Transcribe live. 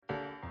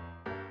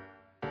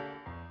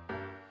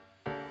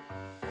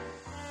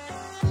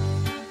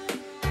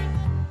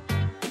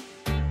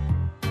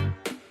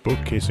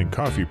Bookcase and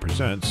Coffee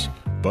presents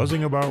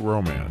Buzzing About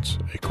Romance,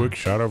 a quick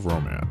shot of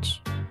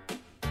romance.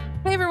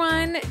 Hey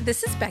everyone,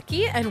 this is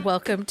Becky and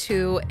welcome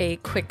to a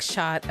quick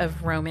shot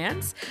of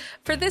romance.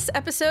 For this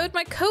episode,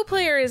 my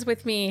co-player is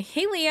with me.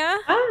 Hey Leah.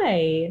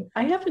 Hi.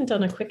 I haven't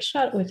done a quick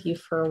shot with you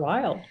for a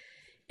while.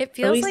 It Or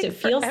feels at least like it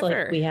feels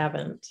forever. like we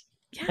haven't.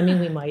 Yeah. I mean,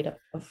 we might have,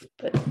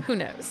 but Who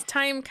knows?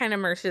 Time kind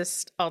of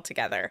merges all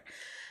together.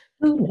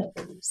 who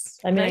knows?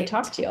 I mean, I Right.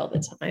 talk to you all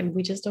the time.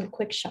 We just don't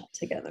quick shot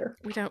together.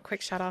 We don't quick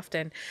shot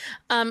often.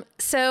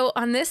 So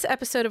on this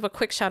episode of A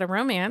Quick Shot of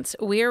Romance,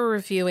 we are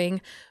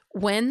reviewing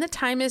When the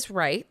Time is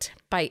Right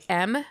by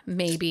M.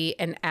 Maybe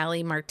and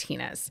Ali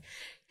Martinez.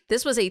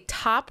 This was a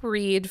top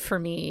read for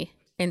me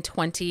in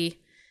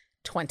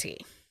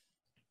 2020.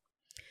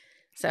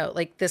 So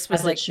like this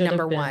was As it like should have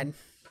number been. one.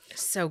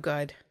 So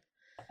good.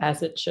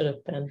 As it should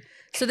have been.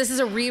 So this is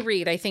a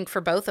reread, I think,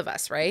 for both of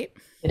us, right?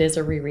 It is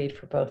a reread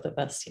for both of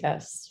us.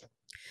 Yes.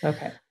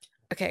 Okay.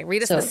 Okay,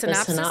 read us So the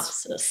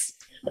synopsis.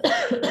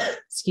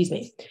 Excuse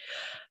me.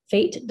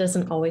 Fate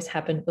doesn't always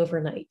happen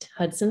overnight.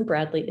 Hudson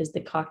Bradley is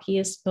the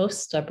cockiest, most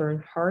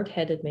stubborn,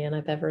 hard-headed man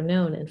I've ever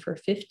known, and for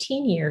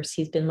 15 years,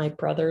 he's been my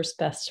brother's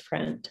best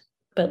friend.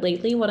 But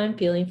lately, what I'm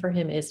feeling for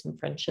him isn't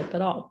friendship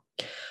at all.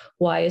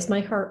 Why is my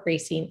heart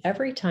racing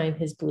every time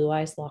his blue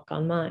eyes lock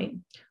on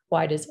mine?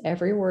 Why does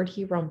every word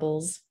he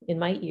rumbles in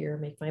my ear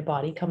make my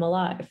body come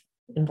alive?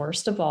 And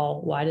worst of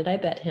all, why did I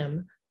bet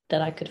him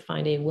that I could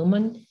find a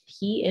woman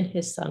he and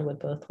his son would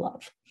both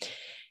love?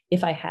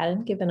 If I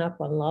hadn't given up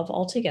on love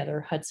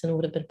altogether, Hudson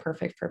would have been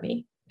perfect for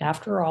me.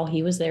 After all,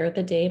 he was there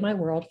the day my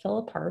world fell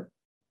apart.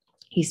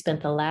 He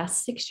spent the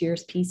last 6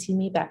 years piecing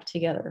me back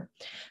together.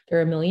 There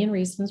are a million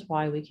reasons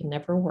why we can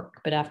never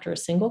work, but after a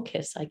single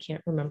kiss, I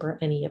can't remember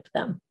any of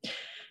them.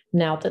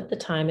 Now that the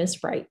time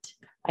is right,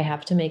 I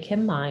have to make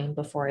him mine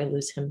before I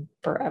lose him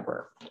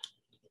forever.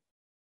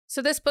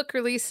 So this book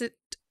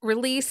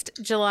released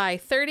July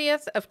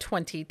 30th of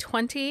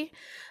 2020.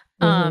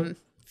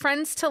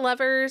 Friends to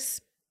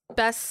lovers,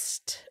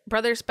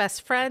 brother's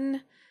best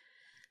friend,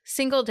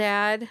 single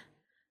dad,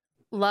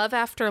 love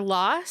after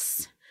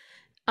loss,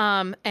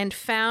 and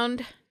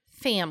found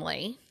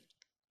family.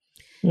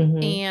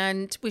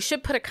 And we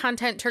should put a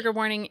content trigger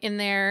warning in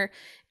there.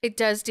 It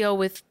does deal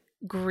with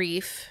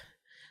grief,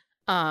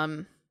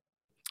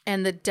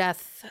 and the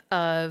death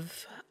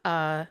of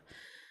A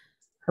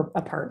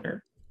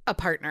partner. a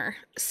partner.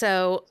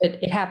 So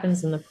It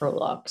happens in the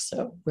prologue,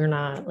 so we're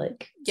not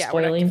like Yeah,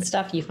 we're not spoiling giving-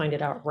 stuff. You find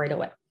it out right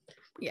away.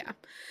 yeah.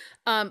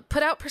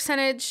 Put out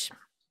percentage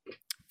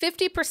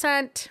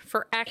 50%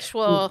 for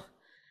actual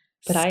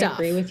But stuff. I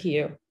agree with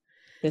you.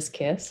 This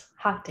kiss,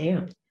 hot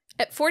damn.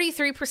 At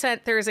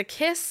 43%, there is a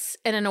kiss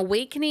and an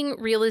awakening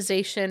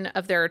realization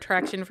of their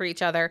attraction for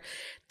each other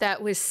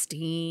that was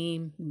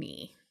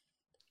steamy.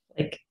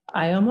 Like,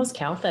 I almost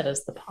count that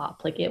as the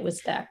pop. Like, it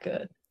was that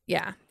good.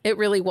 Yeah, it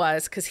really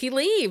was. Because he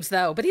leaves,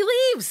 though. But he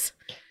leaves.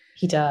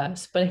 He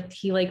does, but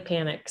he like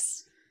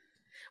panics.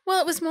 Well,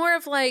 it was more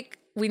of like,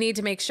 we need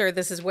to make sure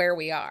this is where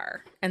we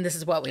are. And this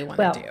is what we want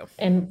Well, to do.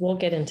 and we'll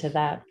get into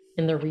that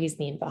and the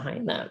reasoning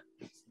behind that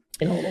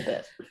in a little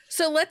bit.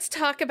 So let's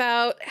talk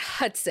about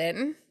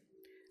Hudson.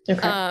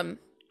 Okay.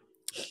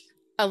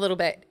 A little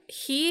bit.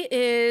 He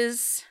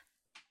is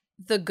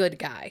the good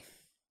guy.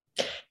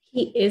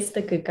 He is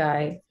the good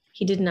guy.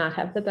 He did not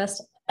have the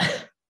best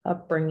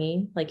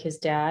upbringing. Like, his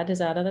dad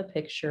is out of the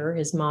picture.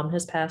 His mom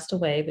has passed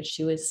away, but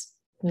she was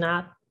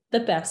not the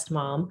best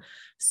mom.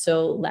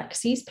 So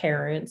Lexi's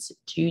parents,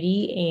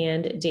 Judy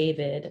and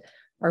David,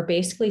 are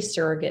basically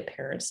surrogate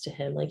parents to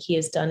him. Like, he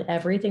has done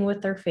everything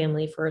with their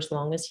family for as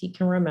long as he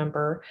can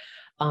remember.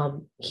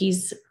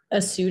 He's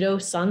a pseudo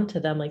son to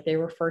them. Like, they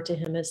refer to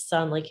him as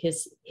son. Like,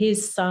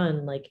 his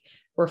son like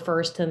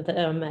refers to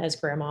them as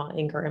grandma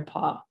and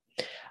grandpa.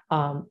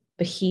 But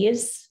he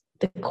is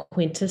the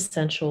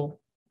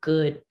quintessential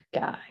good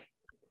guy.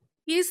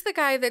 He's the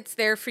guy that's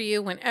there for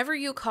you whenever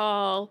you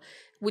call,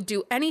 would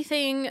do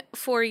anything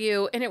for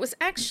you. And it was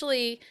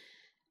actually,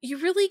 you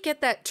really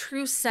get that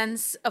true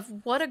sense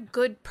of what a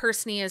good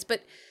person he is.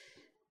 But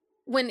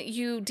when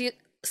you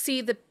see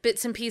the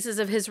bits and pieces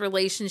of his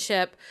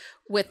relationship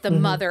with the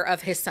mother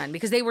of his son,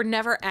 because they were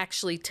never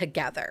actually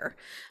together.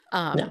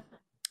 No.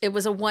 It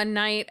was a one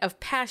night of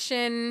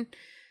passion,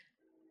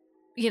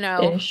 you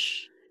know,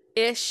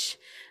 ish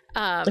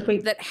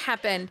that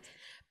happened.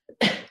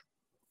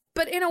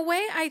 But in a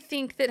way, I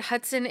think that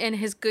Hudson and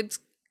his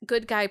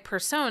good guy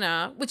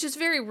persona, which is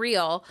very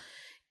real,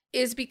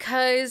 is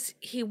because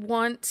he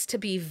wants to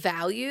be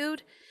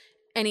valued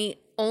and he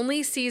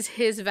only sees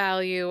his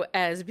value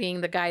as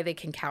being the guy they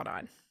can count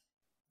on.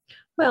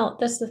 Well,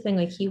 that's the thing.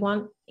 Like, he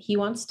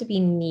wants to be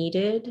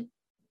needed,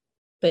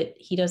 but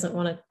he doesn't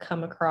want to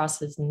come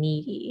across as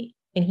needy.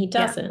 And he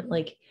doesn't.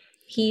 Like,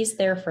 he's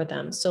there for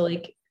them. So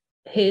like,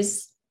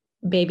 his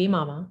baby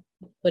mama,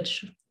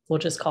 which we'll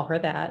just call her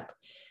that.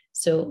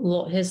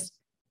 So his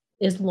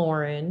is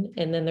Lauren,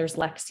 and then there's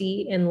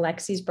Lexi and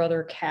Lexi's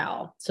brother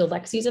Cal. So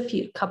Lexi's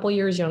a couple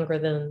years younger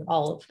than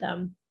all of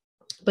them.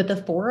 But the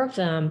four of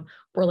them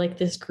were like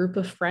this group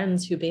of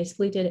friends who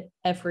basically did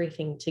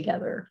everything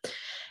together.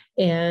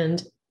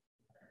 And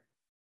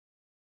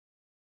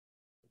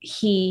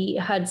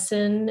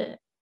Hudson,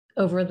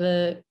 over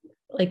the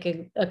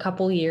like a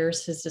couple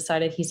years, has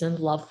decided he's in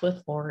love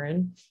with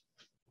Lauren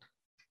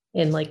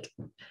and like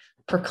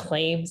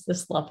proclaims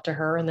this love to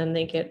her. And then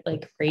they get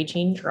like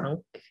raging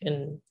drunk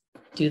and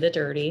do the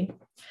dirty.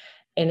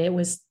 And it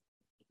was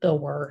the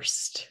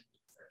worst.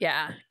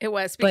 Yeah, it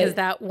was, because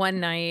that one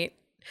night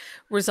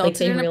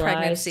resulted in a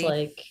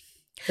pregnancy.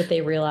 But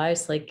they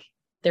realized like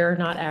there are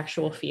not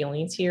actual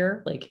feelings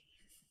here. Like,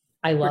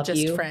 I love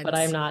you, friends. But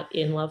I'm not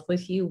in love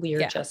with you. We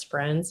are just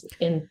friends.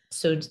 And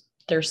so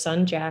their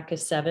son Jack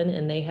is 7,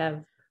 and they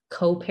have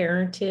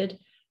co-parented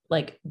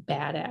like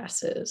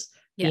badasses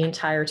the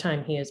entire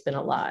time he has been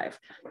alive.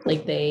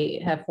 Like,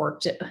 they have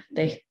worked it.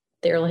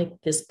 They're like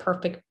this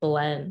perfect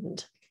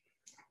blend.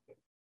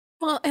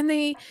 Well, and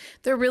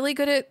they're really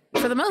good at,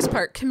 for the most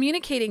part,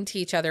 communicating to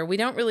each other. We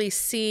don't really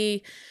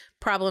see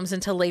problems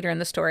until later in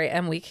the story,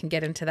 and we can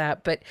get into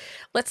that. But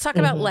let's talk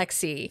about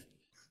Lexi.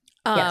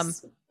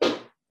 Yes.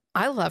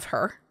 I love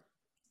her.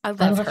 I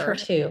love her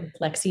too.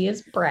 Lexi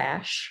is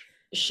brash.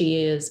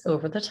 She is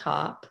over the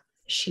top.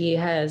 She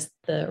has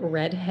the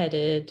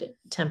redheaded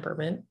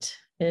temperament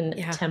and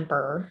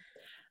temper.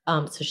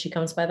 So she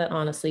comes by that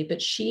honestly,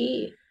 but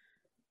she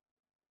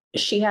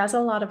has a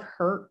lot of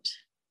hurt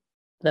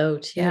though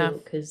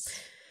too, because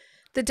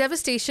the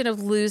devastation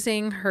of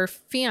losing her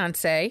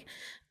fiance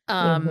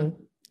in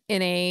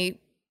a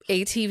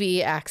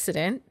ATV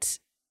accident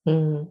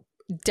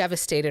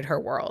devastated her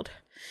world.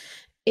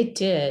 It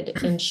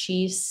did. And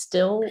she's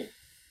still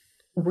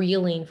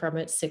reeling from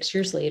it 6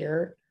 years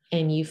later.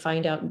 And you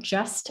find out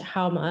just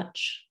how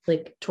much,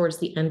 like towards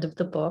the end of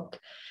the book.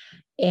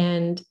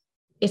 And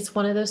it's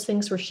one of those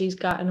things where she's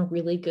gotten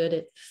really good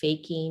at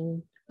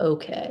faking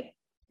okay.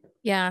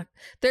 Yeah.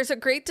 There's a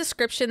great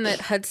description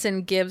that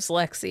Hudson gives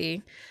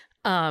Lexi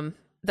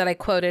that I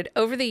quoted.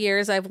 Over the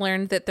years, I've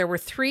learned that there were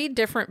 3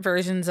 different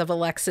versions of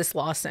Alexis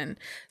Lawson: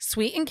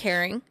 sweet and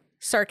caring,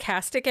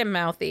 sarcastic and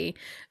mouthy,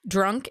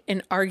 drunk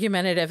and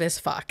argumentative as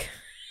fuck.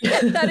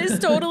 That is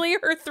totally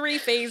her 3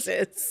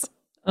 phases.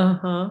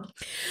 Uh-huh.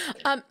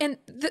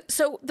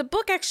 So the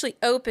book actually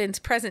opens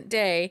present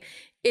day.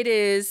 It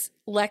is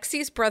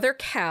Lexi's brother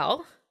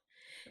Cal.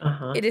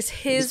 Uh-huh. It is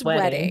his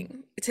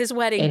wedding. It's his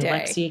wedding day.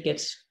 And Lexi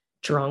gets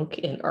drunk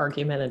and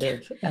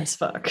argumentative as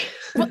fuck.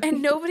 Well,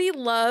 and nobody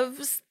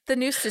loves the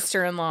new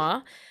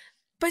sister-in-law,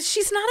 but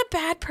she's not a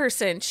bad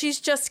person. She's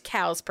just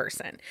Cal's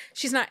person.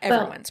 She's not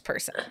everyone's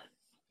person.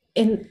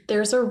 And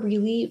there's a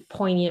really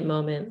poignant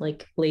moment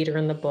like later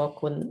in the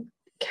book when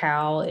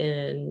Cal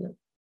and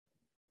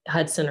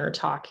Hudson are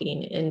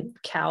talking, and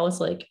Cal is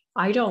like,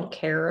 I don't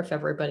care if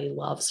everybody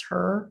loves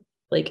her.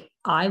 Like,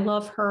 I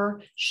love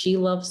her. She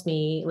loves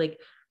me. Like,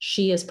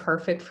 she is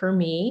perfect for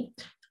me.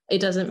 It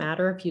doesn't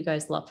matter if you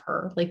guys love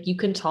her. Like, you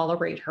can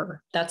tolerate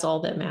her. That's all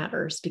that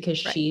matters, because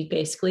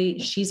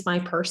she's my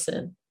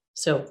person.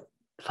 So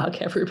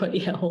fuck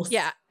everybody else.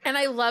 Yeah. And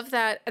I love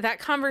that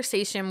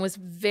conversation was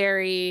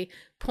very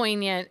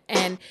poignant.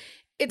 And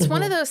it's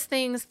one of those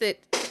things that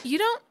you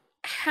don't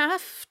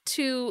have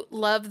to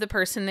love the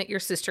person that your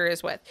sister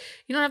is with.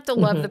 You don't have to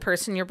love the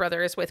person your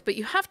brother is with, but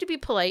you have to be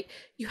polite.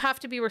 You have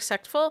to be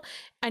respectful,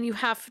 and you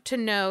have to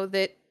know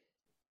that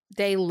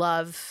they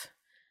love,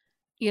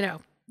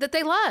 that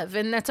they love,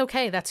 and that's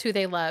okay. That's who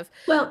they love.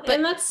 Well,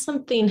 and that's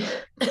something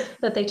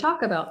that they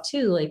talk about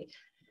too.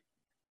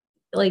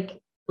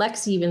 Like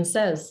Lexi even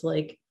says,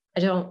 like, I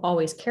don't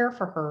always care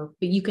for her,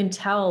 but you can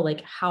tell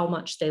like how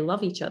much they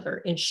love each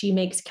other, and she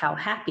makes Cal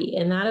happy.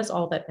 And that is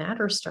all that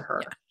matters to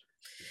her.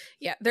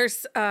 Yeah.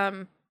 There's,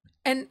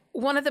 and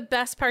one of the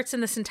best parts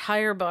in this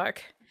entire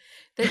book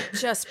that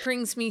just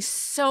brings me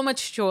so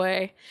much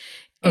joy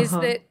is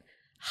that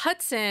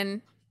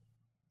Hudson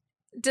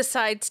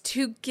decides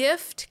to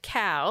gift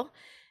Cal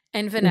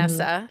and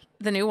Vanessa,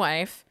 the new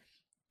wife,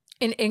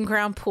 an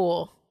in-ground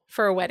pool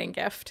for a wedding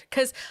gift,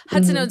 because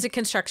Hudson owns a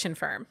construction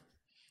firm.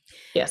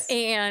 Yes.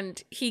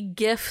 And he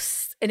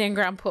gifts an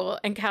in-ground pool,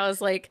 and Cal is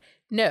like,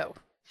 no,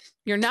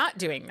 you're not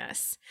doing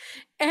this.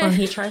 And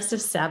he tries to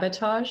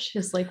sabotage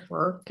his like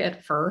work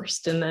at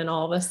first, and then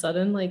all of a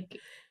sudden, like,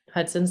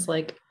 Hudson's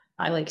like,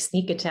 I like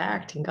sneak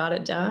attacked and got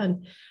it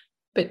done.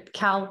 But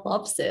Cal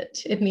loves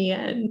it in the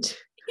end.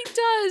 He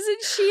does.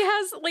 And she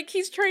has, like,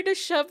 he's trying to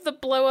shove the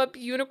blow up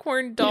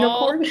unicorn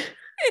doll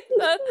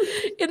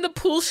in the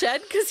pool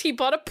shed, because he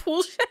bought a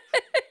pool shed.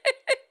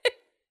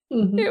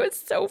 It was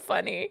so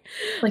funny.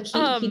 Like,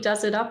 he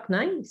does it up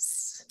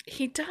nice.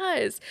 He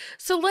does.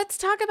 So let's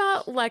talk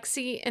about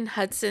Lexi and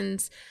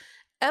Hudson's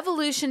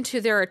evolution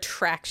to their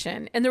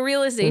attraction and the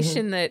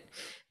realization that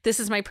this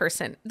is my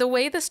person. The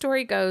way the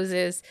story goes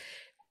is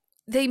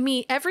they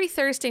meet every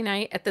Thursday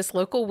night at this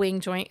local wing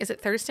joint. Is it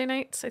Thursday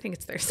nights? I think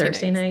it's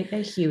Thursday night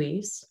at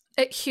Huey's.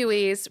 At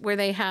Huey's, where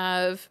they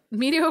have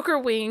mediocre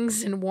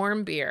wings and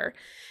warm beer.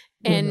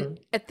 And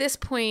at this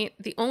point,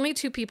 the only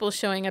 2 people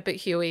showing up at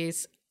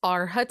Huey's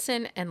are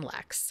Hudson and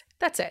Lex.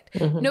 That's it.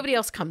 Nobody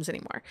else comes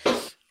anymore.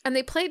 and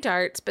they play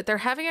darts, but they're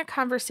having a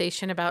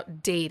conversation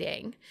about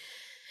dating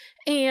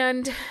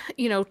and,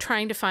 you know,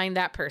 trying to find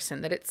that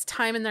person, that it's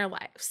time in their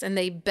lives. And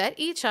they bet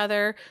each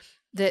other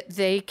that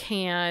they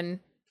can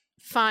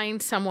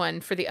find someone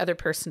for the other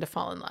person to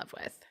fall in love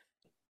with.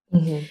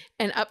 Mm-hmm.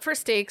 And up for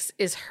stakes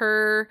is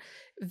her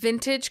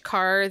vintage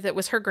car that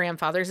was her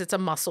grandfather's. It's a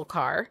muscle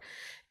car.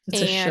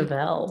 It's a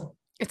Chevelle.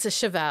 It's a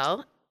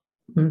Chevelle.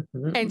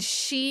 Mm-hmm. And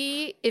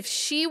if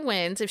she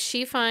wins, if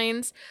she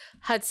finds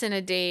Hudson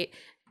a date,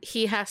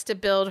 he has to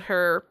build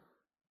her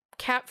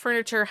cat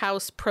furniture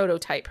house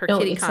prototype, her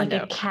kitty condo.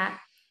 Like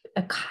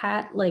a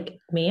cat like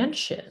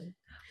mansion,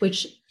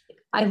 which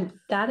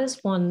that is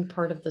one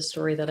part of the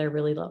story that I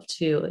really love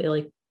too. It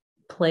like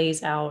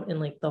plays out in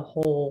like the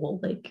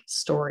whole like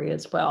story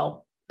as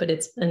well, but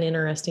it's an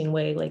interesting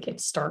way like it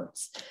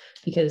starts,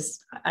 because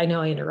I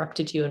know I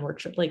interrupted you and we're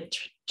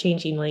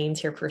changing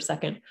lanes here for a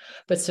second,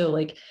 but so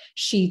like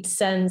she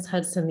sends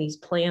Hudson these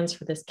plans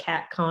for this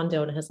cat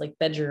condo, and it has like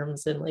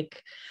bedrooms and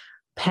like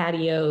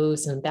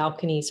patios and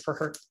balconies for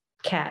her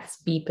cats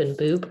Beep and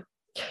Boop.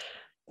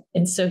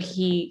 And so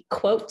he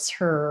quotes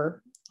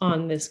her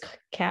on this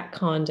cat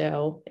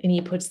condo, and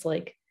he puts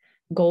like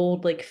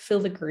gold like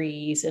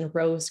filigrees and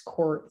rose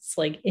quartz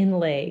like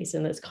inlays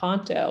in this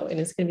condo, and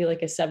it's going to be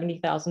like a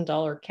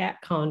 $70,000 cat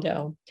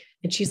condo.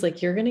 And she's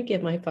like, you're going to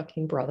give my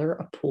fucking brother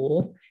a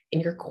pool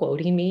and you're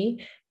quoting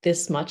me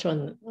this much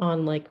on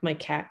like my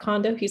cat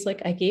condo? He's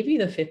like, I gave you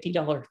the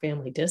 $50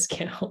 family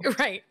discount.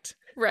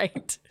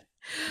 Right.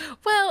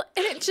 Well,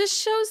 and it just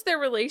shows their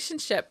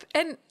relationship.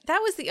 And that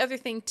was the other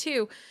thing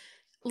too.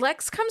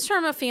 Lex comes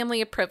from a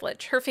family of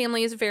privilege. Her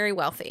family is very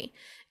wealthy,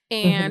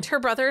 and her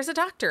brother is a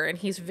doctor and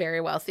he's very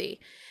wealthy.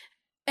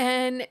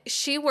 And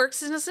she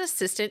works as an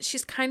assistant.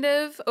 She's kind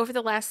of, over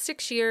the last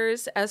 6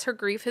 years, as her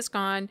grief has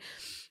gone,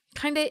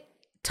 kind of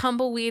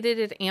tumbleweeded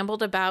and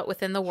ambled about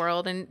within the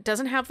world and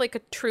doesn't have like a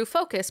true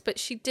focus, but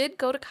she did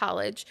go to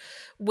college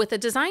with a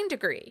design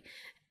degree.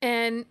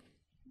 And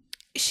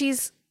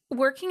she's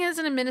working as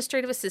an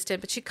administrative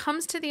assistant, but she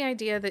comes to the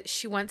idea that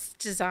she wants to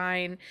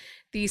design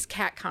these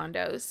cat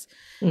condos,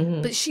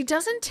 but she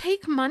doesn't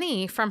take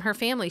money from her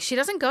family. She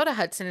doesn't go to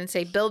Hudson and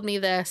say, build me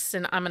this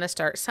and I'm going to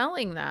start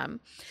selling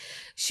them.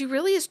 She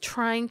really is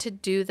trying to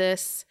do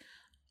this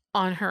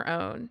on her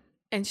own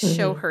and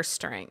show her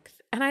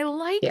strength. And I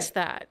liked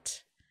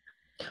that.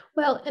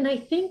 Well, and I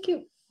think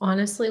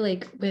honestly,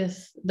 like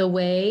with the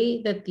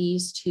way that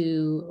these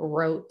two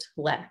wrote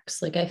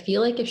Lex, like I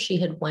feel like if she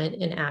had went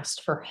and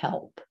asked for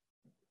help,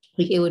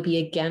 like it would be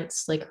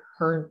against like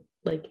her,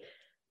 like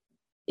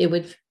it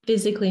would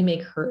physically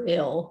make her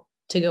ill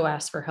to go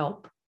ask for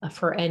help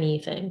for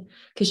anything,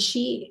 because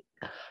she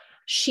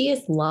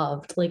is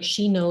loved. Like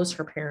she knows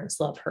her parents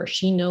love her.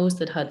 She knows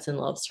that Hudson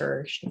loves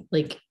her,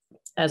 like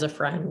as a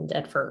friend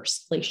at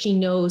first. Like she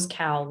knows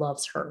Cal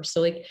loves her. So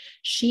like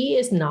she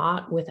is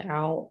not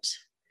without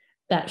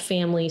that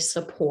family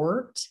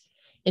support.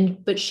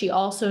 But she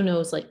also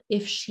knows like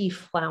if she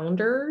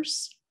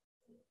flounders,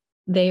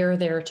 they are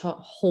there to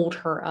hold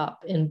her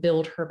up and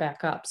build her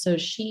back up. So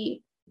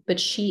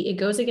it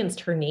goes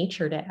against her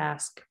nature to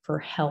ask for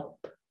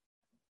help.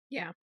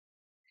 Yeah.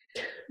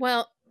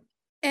 Well,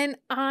 and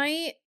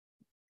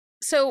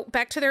so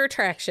back to their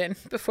attraction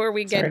before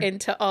we get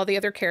into all the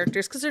other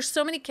characters, because there's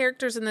so many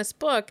characters in this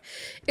book.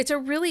 It's a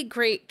really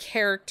great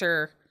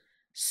character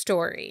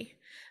story.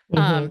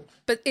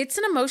 But it's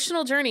an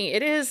emotional journey.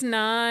 It is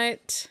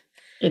not.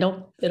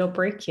 It'll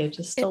break you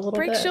just a little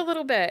bit. It breaks you a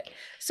little bit.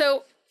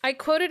 So I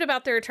quoted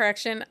about their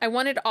attraction. I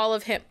wanted all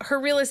of her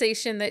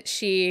realization that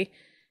she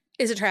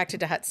is attracted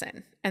to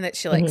Hudson and that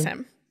she likes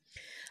him.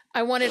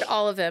 I wanted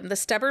all of them. The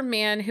stubborn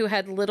man who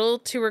had little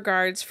to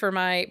regards for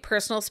my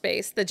personal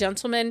space, the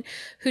gentleman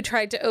who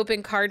tried to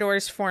open car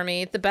doors for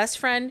me, the best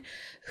friend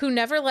who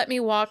never let me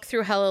walk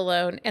through hell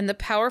alone, and the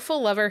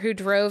powerful lover who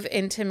drove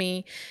into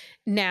me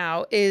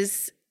now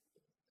as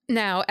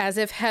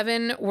if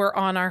heaven were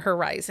on our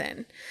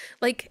horizon.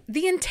 Like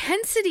the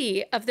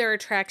intensity of their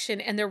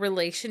attraction and their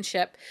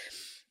relationship,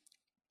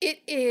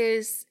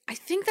 I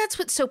think that's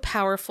what's so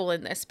powerful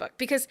in this book,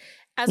 because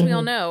as we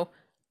all know,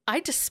 I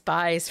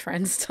despise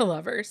friends to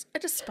lovers. I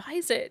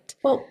despise it.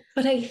 Well,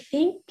 but I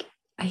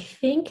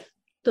think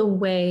the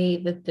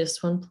way that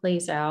this one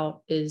plays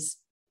out is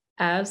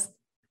as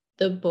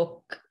the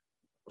book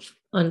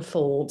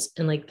unfolds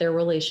and like their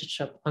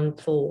relationship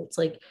unfolds,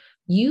 like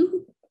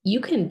you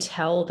can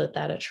tell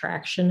that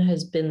attraction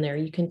has been there.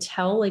 You can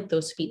tell like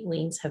those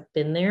feelings have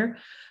been there,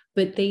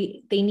 but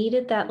they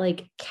needed that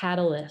like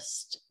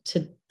catalyst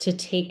to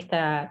take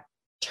that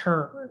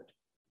turn.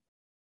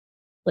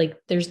 Like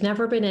there's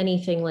never been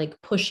anything like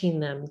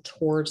pushing them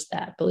towards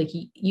that, but like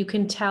you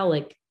can tell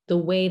like the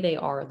way they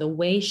are, the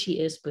way she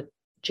is with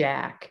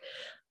Jack,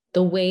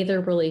 the way their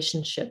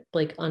relationship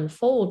like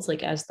unfolds,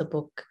 like as the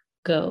book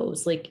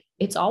goes, like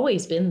it's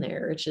always been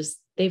there. It's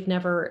just they've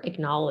never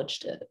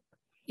acknowledged it.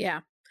 Yeah.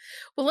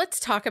 Well,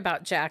 let's talk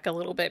about Jack a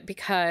little bit,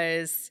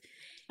 because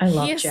I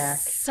love Jack.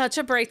 Such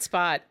a bright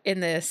spot in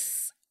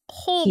this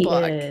whole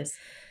book.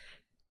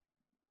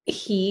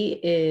 He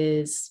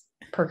is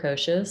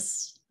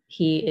precocious.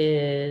 He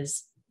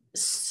is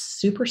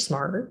super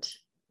smart.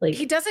 Like,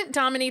 he doesn't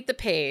dominate the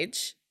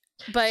page,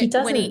 but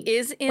when he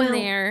is in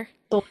there,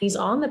 but when he's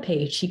on the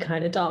page, he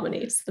kind of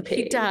dominates the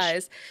page. He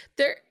does.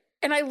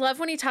 And I love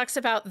when he talks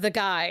about the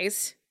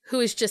guys, who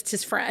is just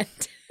his friend.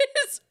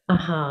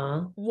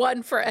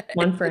 One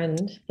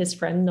friend. His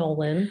friend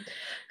Nolan,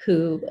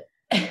 who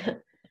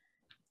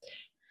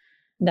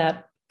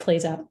that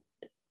plays out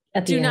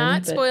at the end. Do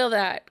not spoil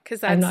that,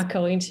 because I'm not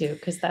going to,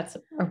 because that's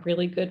a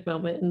really good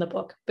moment in the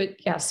book.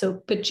 But yeah,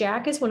 but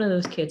Jack is one of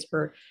those kids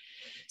where,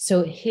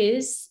 so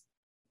his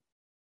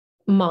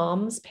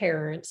mom's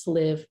parents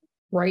live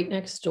right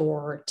next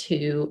door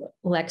to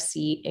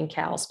Lexi and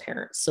Cal's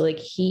parents. So like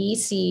he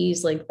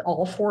sees like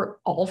all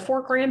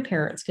four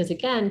grandparents, because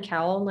again,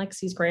 Cal and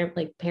Lexi's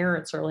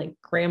parents are like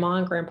grandma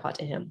and grandpa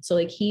to him. So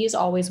like he is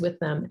always with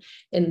them,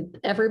 and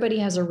everybody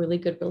has a really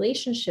good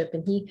relationship,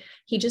 and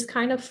he just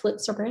kind of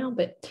flits around.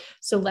 But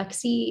so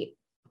Lexi,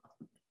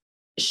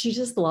 she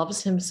just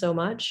loves him so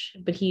much,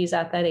 but he's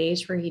at that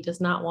age where he does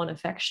not want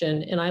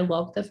affection. And I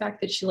love the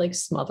fact that she like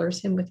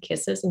smothers him with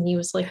kisses, and he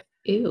was like,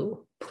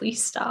 ew,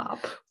 please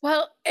stop.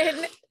 Well,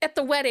 and at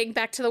the wedding,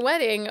 back to the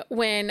wedding,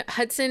 when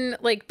Hudson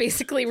like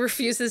basically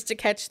refuses to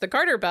catch the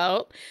garter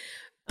belt,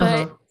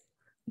 but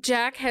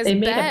Jack has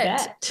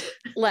bet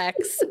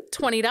Lex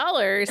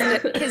 $20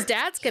 that his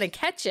dad's going to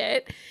catch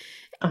it.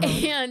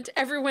 And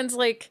everyone's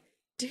like,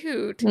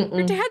 dude,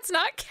 your dad's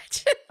not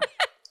catching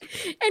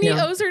it. And he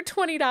owes her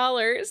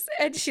 $20.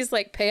 And she's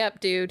like, pay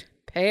up, dude.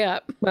 Pay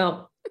up.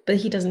 Well, but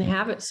he doesn't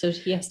have it, so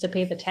he has to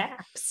pay the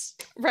tax.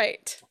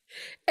 Right.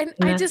 And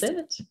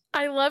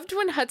I loved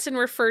when Hudson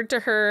referred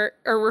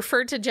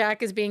to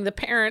Jack as being the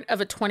parent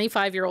of a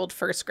 25-year-old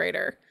first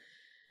grader.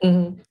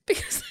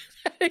 Because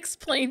that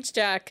explains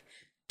Jack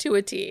to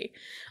a T.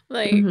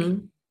 Like,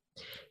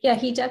 yeah,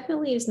 he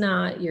definitely is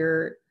not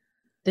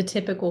the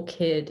typical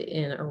kid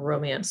in a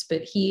romance,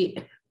 but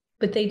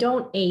they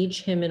don't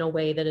age him in a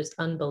way that is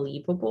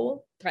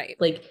unbelievable. Right.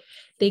 Like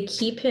they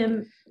keep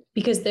him,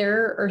 because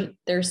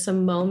there's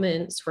some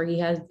moments where he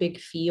has big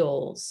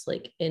feels,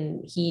 like,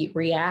 and he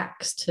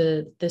reacts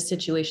to the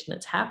situation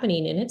that's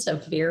happening, and it's a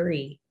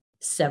very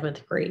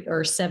 7th grade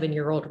or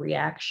 7-year-old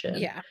reaction.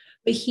 Yeah.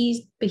 But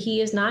he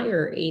is not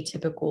your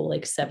atypical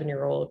like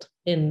 7-year-old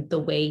in the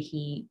way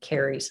he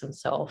carries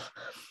himself.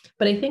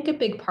 But I think a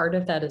big part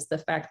of that is the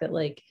fact that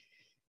like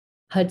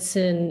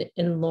Hudson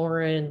and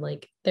Lauren,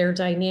 like their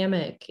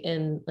dynamic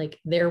and like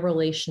their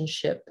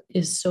relationship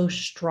is so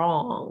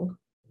strong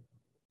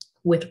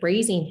with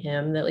raising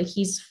him that like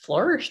he's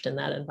flourished in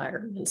that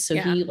environment. So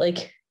he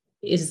like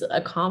is a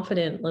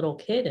confident little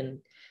kid, and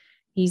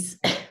he's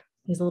a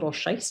little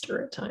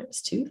shyster at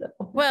times too,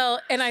 though. Well,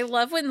 and I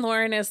love when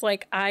Lauren is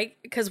like,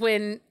 because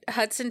when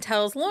Hudson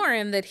tells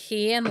Lauren that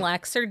he and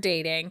Lex are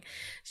dating,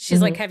 she's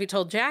like, have you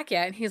told Jack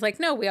yet? And he's like,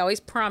 no, we always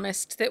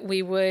promised that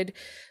we would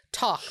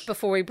talk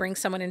before we bring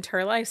someone into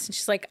our lives. And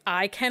she's like,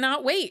 I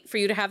cannot wait for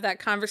you to have that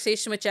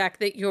conversation with Jack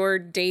that you're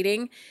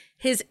dating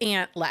his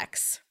aunt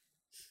Lex.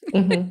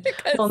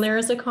 Well, there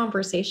is a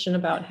conversation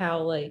about how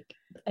like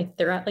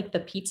they're at like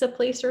the pizza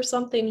place or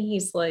something.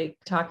 He's like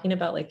talking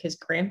about like his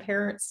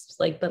grandparents,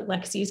 like but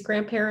Lexi's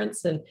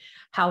grandparents, and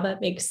how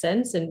that makes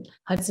sense. And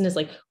Hudson is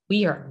like,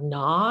 we are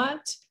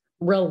not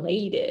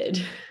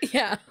related.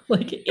 Yeah.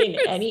 Like in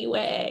any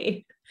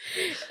way.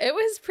 It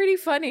was pretty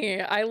funny.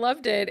 I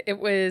loved it. It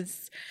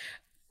was,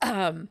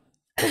 Jack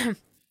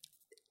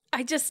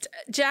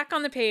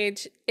on the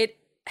page, it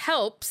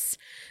helps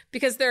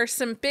because there are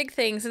some big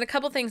things and a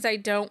couple things I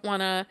don't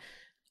want to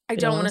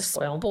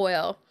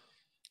spoil.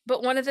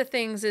 But one of the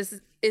things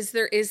is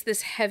there is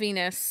this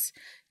heaviness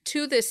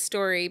to this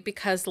story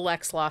because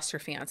Lex lost her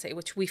fiance,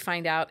 which we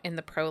find out in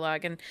the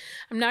prologue. And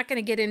I'm not going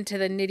to get into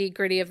the nitty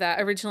gritty of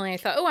that. Originally, I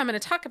thought, I'm going to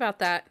talk about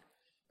that.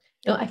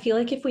 No, I feel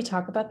like if we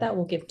talk about that,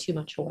 we'll give too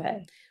much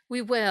away.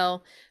 We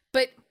will,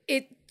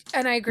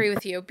 and I agree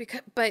with you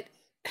but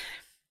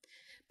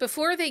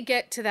before they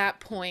get to that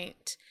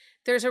point,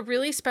 there's a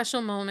really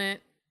special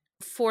moment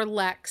for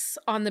Lex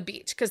on the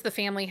beach because the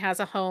family has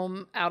a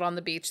home out on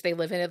the beach. They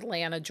live in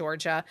Atlanta,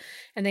 Georgia,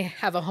 and they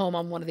have a home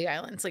on one of the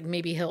islands, like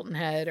maybe Hilton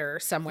Head or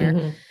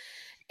somewhere.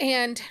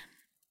 And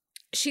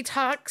she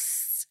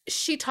talks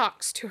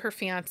to her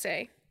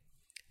fiance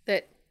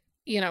that,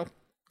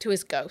 to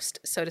his ghost,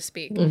 so to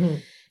speak,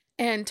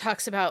 and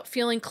talks about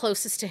feeling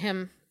closest to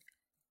him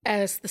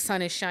as the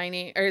sun is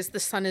shining or as the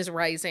sun is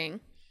rising.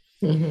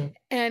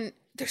 And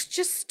there's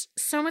just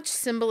so much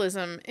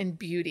symbolism and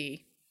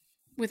beauty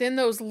within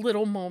those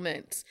little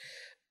moments.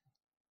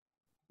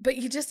 But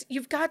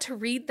you've got to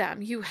read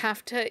them. You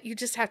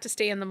just have to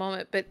stay in the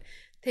moment, but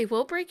they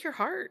will break your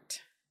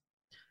heart.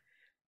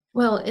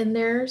 Well, and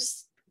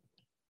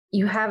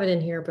you have it in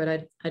here,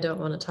 but I don't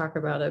want to talk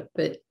about it,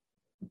 but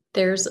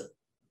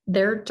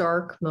their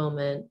dark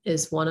moment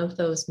is one of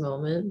those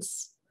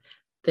moments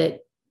that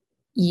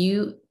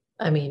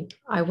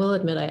I will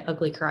admit I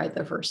ugly cried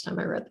the first time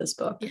I read this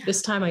book. Yeah.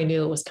 This time I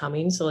knew it was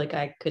coming, so like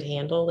I could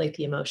handle like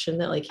the emotion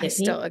that like hit me. I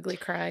still ugly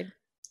cried.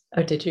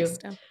 Oh, did you?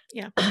 Still.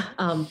 Yeah.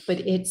 But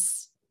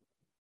it's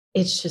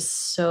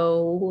just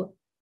so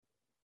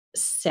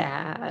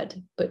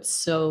sad, but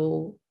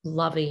so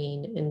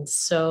loving and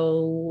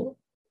so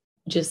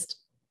just,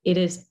 it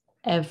is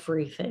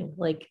everything.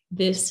 Like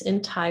this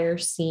entire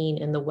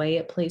scene and the way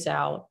it plays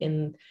out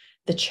in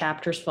the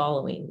chapters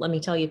following. Let me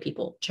tell you,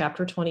 people,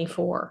 chapter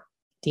 24,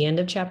 the end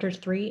of chapter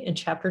 3 and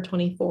chapter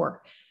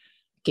 24,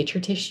 get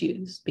your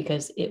tissues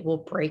because it will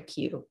break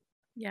you.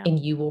 Yeah. And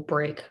you will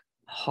break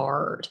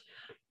hard.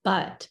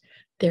 But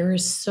there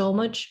is so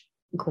much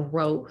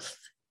growth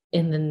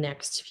in the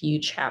next few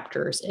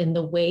chapters, and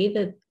the way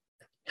that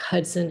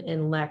Hudson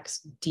and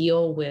Lex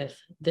deal with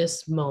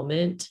this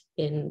moment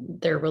in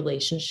their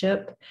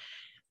relationship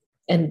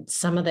and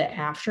some of the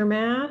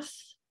aftermath,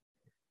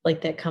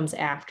 like that comes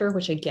after,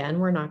 which again,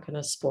 we're not going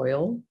to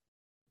spoil.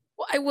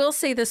 Well, I will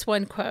say this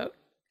one quote.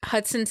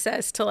 Hudson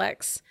says to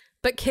Lex,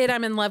 "But kid,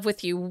 I'm in love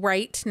with you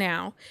right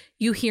now.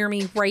 You hear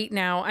me right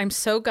now. I'm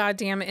so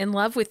goddamn in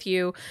love with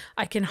you.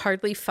 I can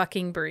hardly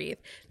fucking breathe."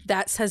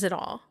 That says it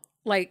all.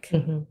 Like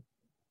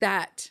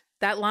that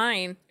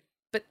line,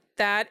 but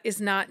that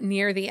is not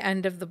near the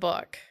end of the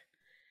book.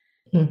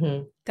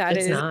 That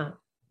it's is not.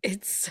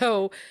 It's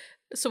so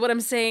what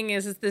I'm saying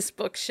is this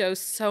book shows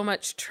so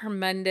much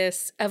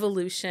tremendous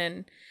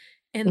evolution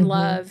in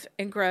love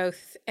and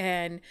growth,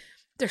 and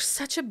there's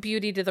such a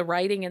beauty to the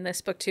writing in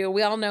this book too.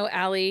 We all know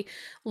Allie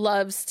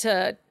loves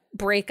to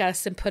break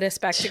us and put us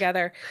back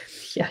together.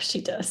 Yeah, she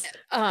does.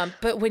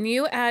 But when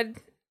you add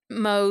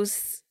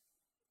Mo's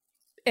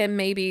and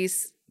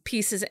Maybe's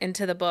pieces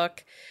into the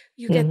book,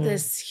 you get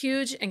this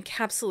huge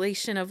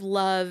encapsulation of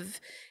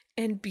love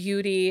and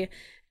beauty.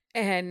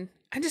 And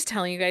I'm just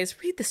telling you guys,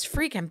 read this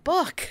freaking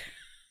book.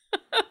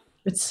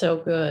 It's so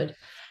good.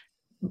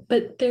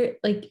 But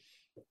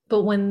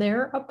but when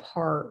they're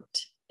apart,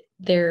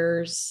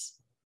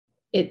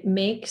 it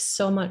makes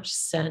so much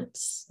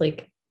sense.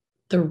 Like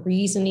the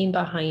reasoning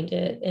behind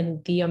it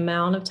and the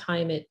amount of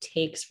time it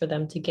takes for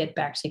them to get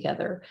back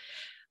together.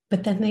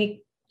 But then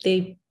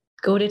they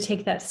go to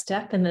take that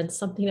step and then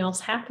something else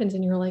happens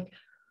and you're like,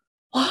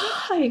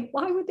 why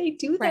would they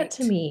do that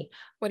to me?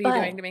 What are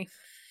you doing to me?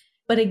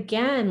 But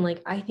again,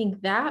 like, I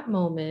think that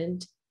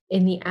moment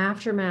in the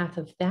aftermath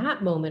of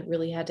that moment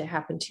really had to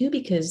happen too,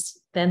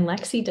 because then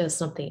Lexi does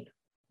something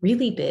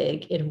really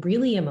big and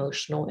really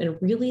emotional and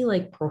really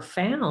like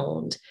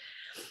profound.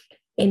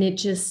 And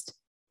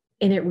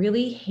it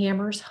really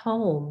hammers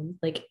home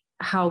like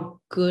how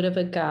good of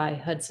a guy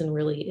Hudson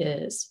really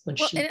is. And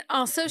it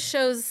also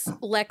shows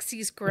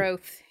Lexi's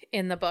growth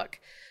in the book,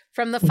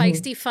 from the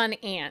feisty fun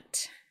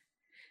aunt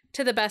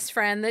to the best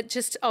friend that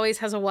just always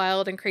has a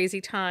wild and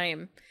crazy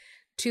time,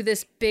 to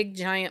this big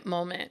giant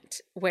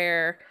moment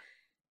where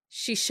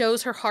she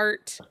shows her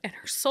heart and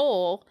her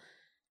soul,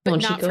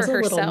 but not for herself.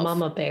 She goes a little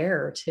mama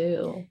bear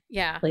too.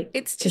 Yeah. Like,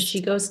 it's because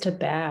she goes to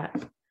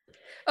bat.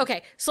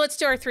 Okay, so let's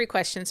do our 3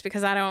 questions,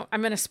 because I'm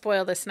going to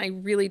spoil this and I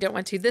really don't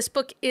want to. This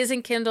book is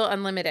in Kindle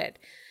Unlimited.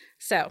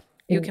 So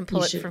you can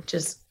pull it from.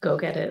 Just go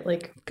get it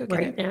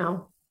right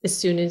now. As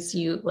soon as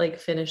you like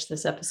finish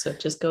this episode,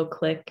 just go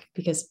click,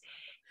 because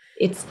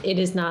it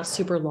is not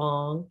super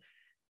long,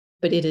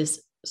 but it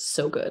is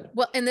so good.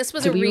 Well, and this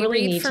was a reread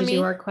really need for to me.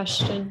 Do our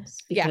questions?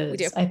 Because yeah, we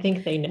do. I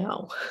think they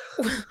know.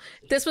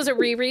 This was a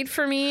reread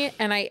for me,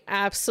 and I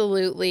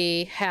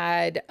absolutely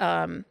had.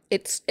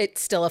 It's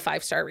still a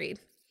 5-star read.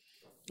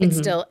 It's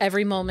still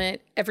every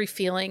moment, every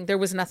feeling. There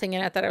was nothing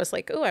in it that I was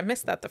like, "Oh, I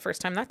missed that the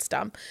first time. That's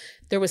dumb."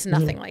 There was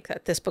nothing like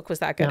that. This book was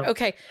that good. No.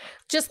 Okay,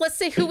 just let's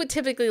say who would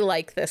typically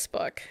like this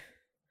book.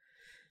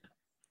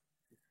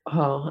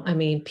 Oh, I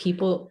mean,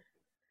 people.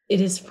 It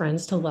is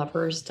friends to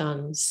lovers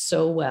done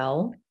so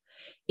well.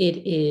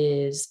 It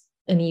is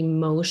an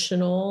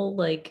emotional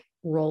like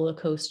roller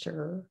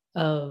coaster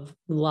of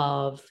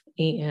love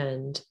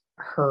and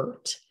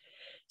hurt.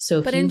 So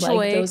if you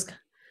like those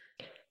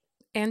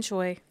and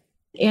joy.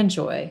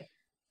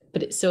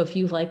 But so if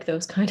you like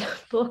those kind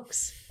of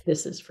books,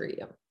 this is for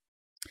you.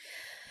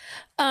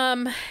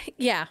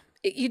 Yeah,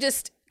 you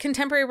just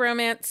contemporary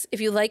romance.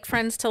 If you like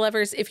friends to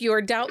lovers, if you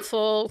are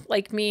doubtful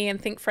like me and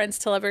think friends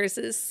to lovers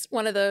is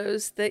one of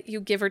those that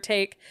you give or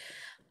take,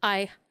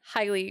 I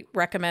highly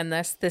recommend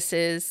this. This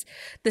is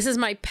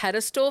my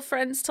pedestal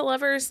friends to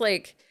lovers.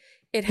 Like,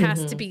 it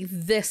has to be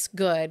this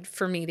good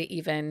for me to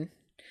even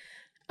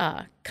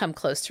come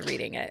close to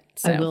reading it.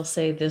 So. I will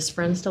say this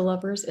friends to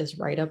lovers is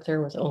right up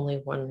there with Only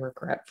One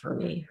Regret for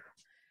me.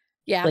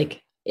 Yeah.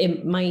 Like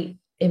it might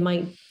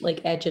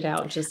like edge it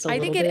out just a little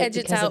bit. I think it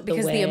edges out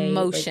because the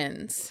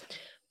emotions.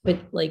 But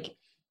like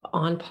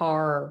on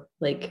par,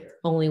 like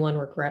Only One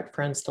Regret,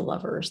 friends to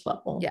lovers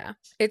level. Yeah.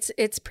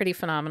 It's pretty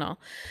phenomenal.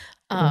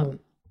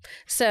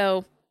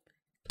 So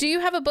do you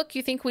have a book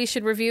you think we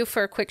should review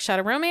for a quick shot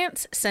of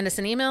romance? Send us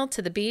an email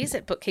to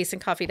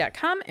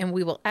thebees@bookcaseandcoffee.com and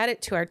we will add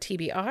it to our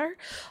TBR.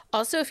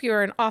 Also, if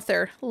you're an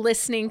author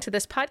listening to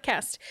this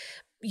podcast,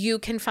 you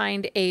can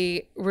find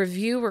a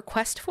review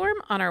request form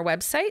on our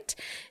website,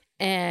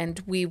 and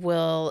we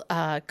will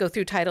go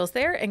through titles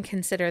there and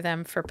consider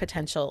them for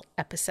potential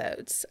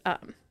episodes.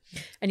 And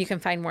you can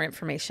find more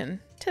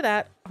information to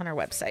that on our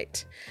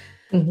website.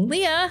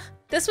 Leah,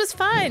 this was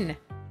fun.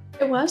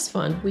 It was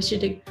fun. We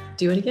should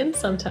do it again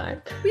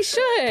sometime. We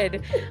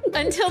should.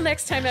 Until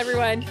next time,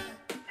 everyone.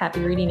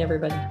 Happy reading,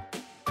 everybody.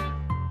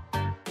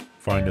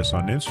 Find us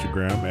on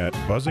Instagram at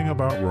Buzzing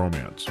About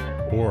Romance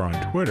or on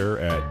Twitter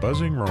at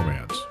Buzzing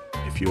Romance.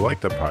 If you like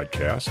the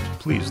podcast,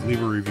 please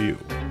leave a review.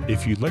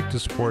 If you'd like to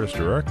support us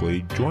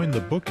directly, join the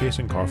Bookcase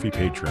and Coffee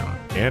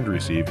Patreon and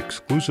receive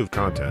exclusive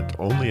content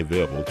only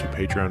available to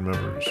Patreon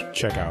members.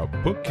 Check out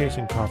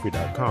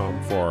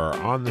bookcaseandcoffee.com for our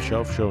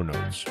on-the-shelf show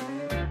notes.